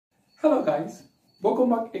Hello guys, welcome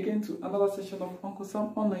back again to another session of Uncle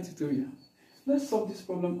Sam online tutorial. Let's solve this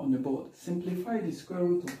problem on the board. Simplify the square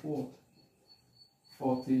root of what?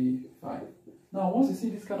 45. Now once you see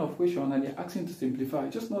this kind of question and they're asking to simplify,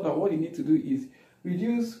 just know that what you need to do is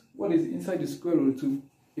reduce what is inside the square root to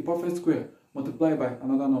a perfect square multiplied by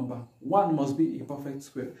another number. 1 must be a perfect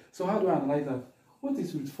square. So how do I analyze that? What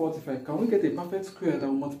is root 45? Can we get a perfect square that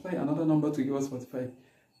will multiply another number to give us 45?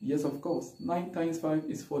 Yes, of course. 9 times 5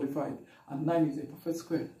 is 45, and 9 is a perfect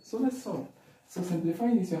square. So let's solve. So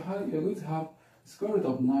simplifying this, you're going to have square root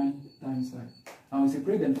of 9 times 5. And we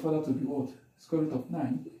separate them further to be what? Square root of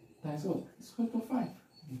 9 times what? Square root of 5.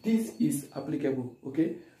 This is applicable,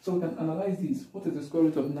 okay? So we can analyze this. What is the square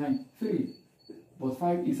root of 9? 3. But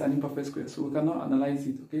 5 is an imperfect square, so we cannot analyze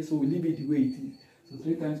it, okay? So we leave it the way it is. So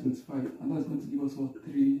 3 times root 5, and that's going to give us what?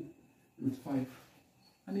 3 root 5.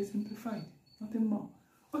 And it's simplified. Nothing more.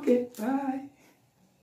 Okay, bye.